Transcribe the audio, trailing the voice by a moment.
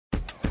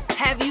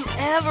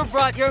ever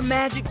brought your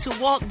magic to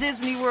Walt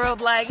Disney World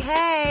like,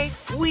 hey,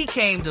 we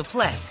came to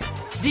play?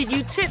 Did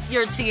you tip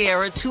your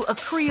tiara to a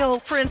Creole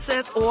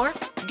princess or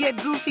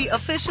get goofy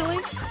officially?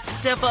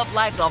 Step up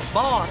like a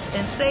boss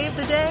and save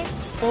the day?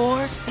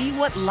 Or see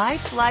what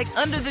life's like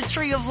under the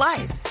tree of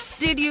life?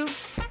 Did you?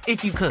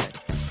 If you could.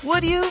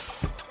 Would you?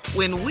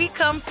 When we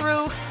come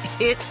through,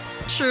 it's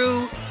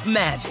true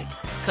magic.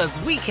 'Cause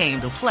we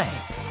came to play.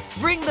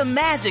 Bring the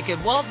magic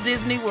at Walt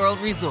Disney World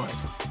Resort.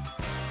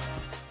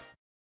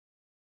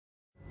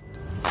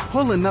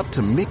 Pulling up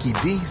to Mickey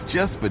D's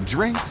just for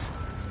drinks?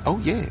 Oh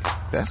yeah,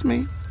 that's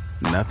me.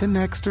 Nothing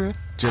extra,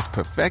 just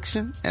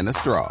perfection and a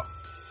straw.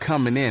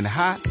 Coming in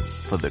hot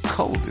for the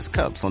coldest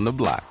cups on the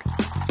block.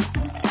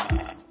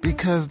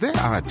 Because there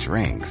are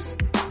drinks.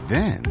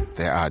 Then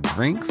there are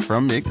drinks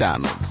from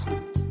McDonald's.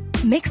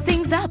 Mix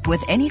things up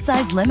with any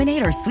size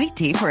lemonade or sweet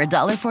tea for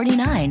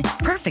 $1.49.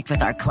 Perfect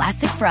with our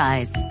classic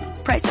fries.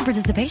 Price and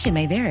participation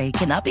may vary.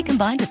 Cannot be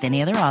combined with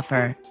any other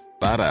offer.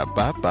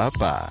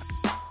 Ba-da-ba-ba-ba.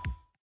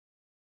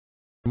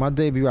 My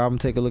debut album,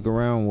 Take a Look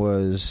Around,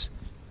 was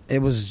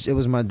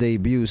my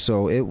debut,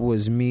 so it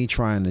was me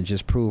trying to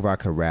just prove I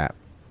could rap,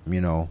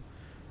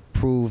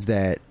 prove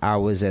that I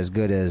was as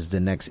good as the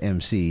next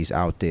MCs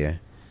out there.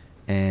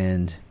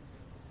 And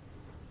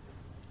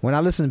when I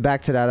listen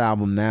back to that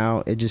album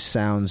now, it just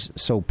sounds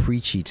so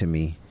preachy to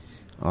me.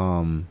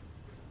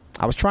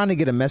 I was trying to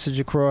get a message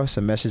across,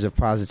 a message of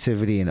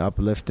positivity and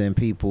uplifting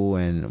people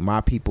and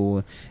my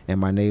people in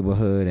my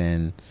neighborhood,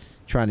 and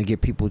trying to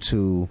get people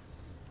to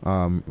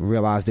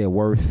realize their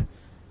worth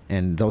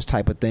and those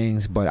type of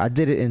things. But I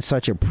did it in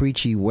such a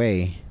preachy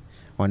way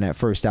on that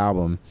first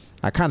album.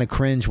 I kind of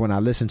cringe when I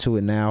listen to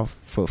it now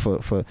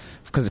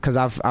because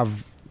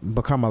I've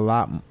become a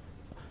lot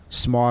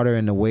smarter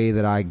in the way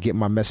that I get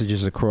my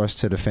messages across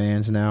to the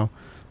fans now.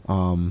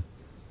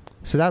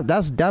 So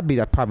that'd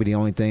be probably the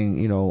only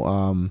thing,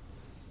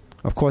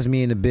 of course,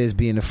 Me and the Biz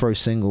being the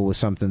first single was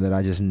something that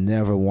I just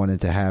never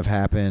wanted to have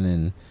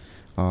happen.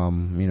 And,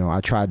 I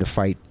tried to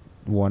fight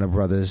Warner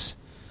Brothers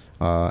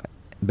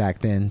back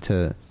then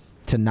to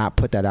not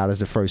put that out as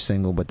the first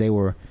single, but they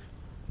were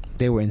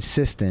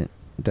insistent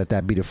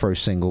that be the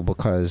first single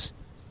because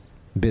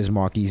Biz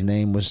Markie's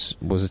name was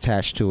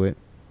attached to it.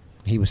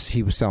 He was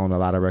selling a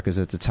lot of records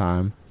at the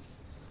time,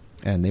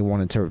 and they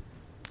wanted to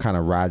kind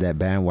of ride that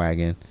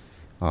bandwagon.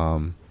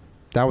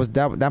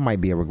 That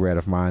might be a regret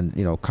of mine,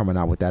 coming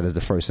out with that as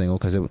the first single,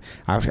 because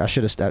I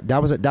should have.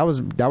 That would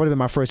have been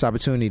my first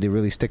opportunity to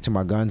really stick to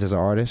my guns as an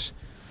artist,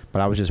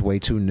 but I was just way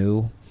too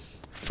new.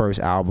 First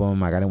album,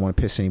 like I didn't want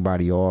to piss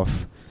anybody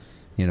off.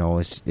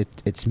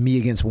 It's me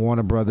against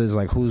Warner Brothers.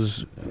 Like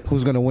who's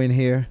gonna win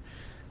here?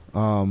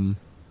 So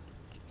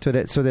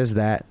there's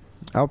that.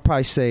 I'll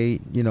probably say,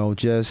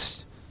 the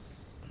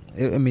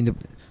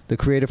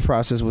creative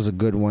process was a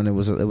good one. It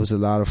was a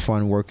lot of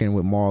fun working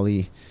with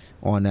Marley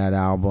on that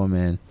album,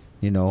 and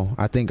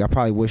I think I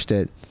probably wish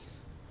that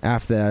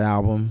after that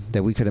album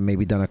that we could have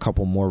maybe done a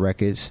couple more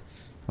records.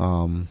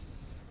 But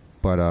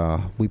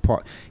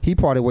he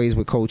parted ways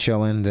with Cold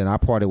Chillin', then I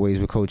parted ways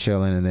with Cold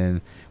Chillin', and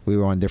then we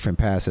were on different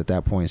paths at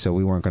that point, so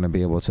we weren't going to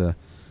be able to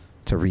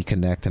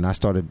reconnect. And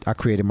I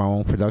created my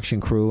own production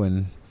crew,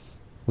 and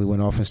we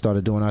went off and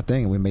started doing our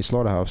thing, and we made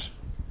Slaughterhouse.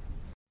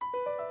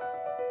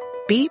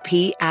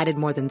 BP added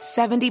more than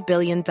 $70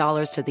 billion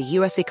to the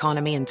U.S.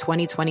 economy in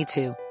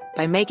 2022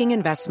 by making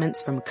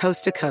investments from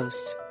coast to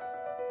coast.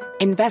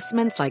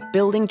 Investments like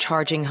building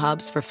charging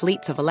hubs for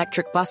fleets of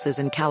electric buses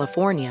in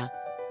California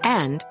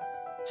and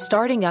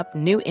starting up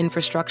new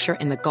infrastructure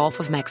in the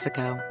Gulf of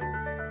Mexico.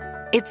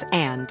 It's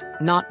and,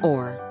 not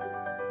or.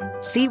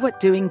 See what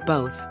doing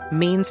both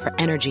means for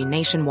energy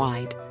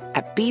nationwide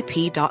at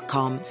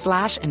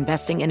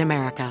bp.com/investing in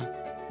America.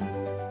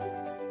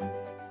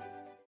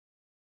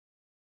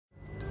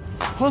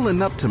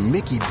 Pulling up to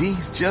Mickey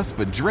D's just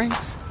for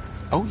drinks?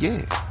 Oh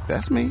yeah,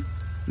 that's me.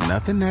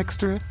 Nothing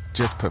extra,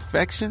 just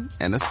perfection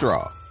and a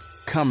straw.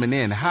 Coming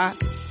in hot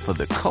for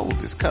the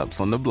coldest cups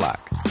on the block.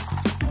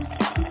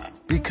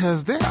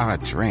 Because there are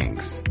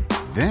drinks.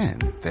 Then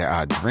there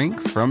are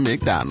drinks from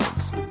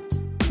McDonald's.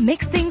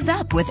 Mix things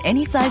up with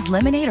any size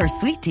lemonade or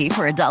sweet tea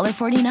for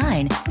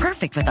 $1.49.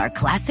 Perfect with our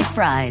classic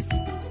fries.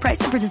 Price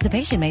and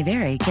participation may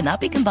vary. Cannot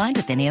be combined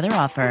with any other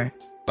offer.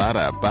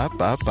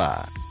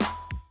 Ba-da-ba-ba-ba.